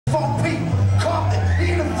Funk Pete, Compton,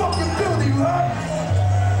 he in the fucking building, you heard?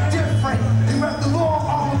 Different, you rep the law,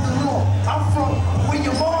 I'm of the law. I'm from where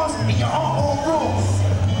your mom's and your aunt on rules.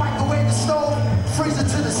 Microwave the stove, freezer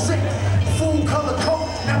to the sink. Food color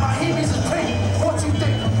coat, now my heavies is pink. What you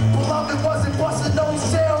think? Beloved wasn't busting no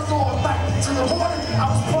sales all night. Till the morning,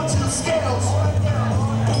 I was punching the scales.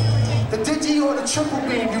 The digi or the triple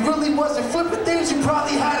beam, you really wasn't flipping things, you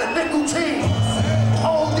probably had a nickel team.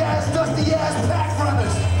 Old ass, dusty ass pack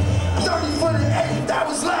runners. 30 foot and 8, that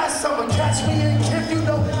was last summer. Catch me in Kip, you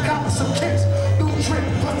know, got me some kicks. New drip,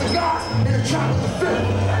 plus the guys in the trap of the film.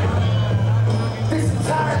 This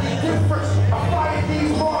entirely different. I fire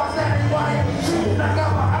these bars at anybody in the street. I got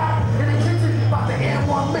my eye in the kitchen, about to end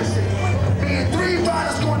one mission. Me and 3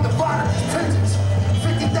 riders going to find these pigeons.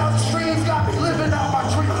 50,000 streams got me living out my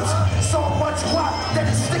dreams. So much guap that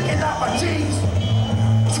it's sticking out my jeans.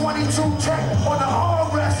 22 tech on the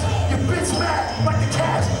armrest. Your bitch mad like the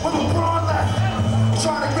Cavs with LeBron left.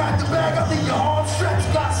 Trying to grab the bag, I think your arm stretch.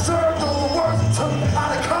 Got served over words and took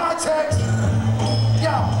out of context.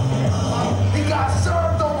 Yo, he got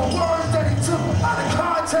served over words that he took out of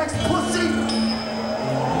context, pussy.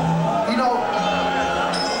 You know,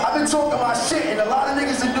 I've been talking my shit, and a lot of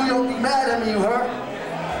niggas in New York be mad at me, you heard?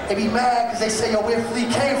 They be mad because they say, yo, where Flea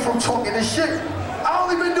came from talking this shit. I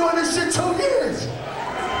only been doing this shit 2 years.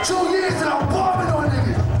 2 years and I'm bombing on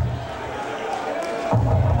niggas.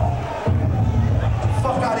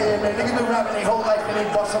 Fuck out of here, man. Niggas been rapping their whole life and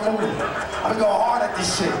they bust a movie. I've been going hard at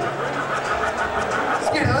this shit. Let's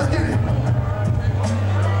get it, let's get it.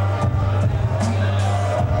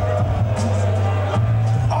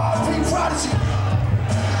 R.I.P. Prodigy.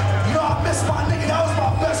 You know I miss my nigga, that was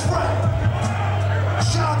my best friend.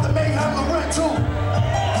 Shout out to Mayhem Loren too.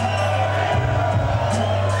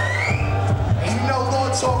 And you know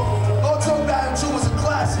Lord Talk Battle 2 was a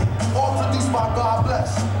classic, all produced by God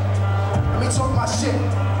Bless. Let me talk my shit.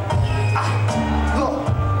 Look,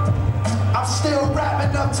 I'm still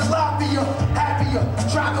rapping up tilapia, happier,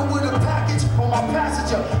 driving with a package on my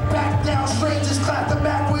passenger. Back down, strangers clap the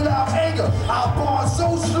back without anger. Our bars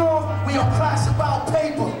so strong, we don't clash about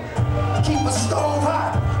paper. Keep a stove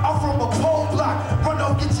hot, I'm from a pole block. Run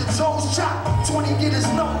up, get your toes chopped, 20 get his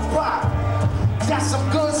nose popped. Got some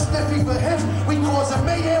good sniffy for him. We cause a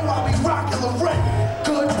mayhem while we rockin' Loren.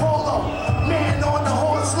 Good polo, man on the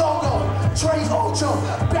horse logo. Trey Ocho,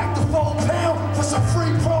 back to 4 pound for some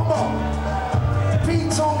free promo. P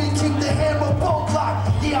told me keep the hammer both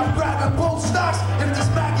locked. Yeah, I'm grabbing both stocks if these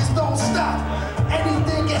maggots don't stop.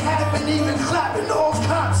 Anything can happen, even clapping all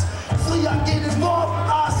cops. Flea, I get involved,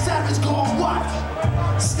 our savage gon' watch.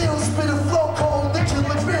 Still spit a flow cold, the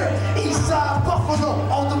killer beer. Eastside Buffalo,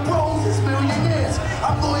 all the bros is millionaires.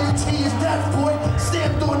 I'm loyalty is death, boy,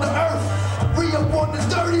 stamped on the earth. Re-up on the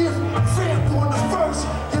 30th, vamp on the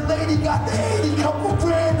 1st. Your lady got the 80, couple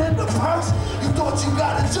grand in the purse. You thought you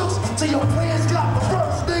got a juice, till your plans got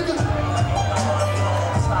reversed, nigga.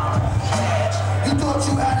 You thought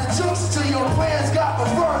you had a juice, till your plans got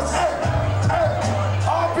reversed. Hey, hey,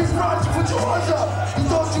 R.I.P. Prodigy, put your hands up. You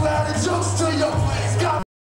thought you had a juice, till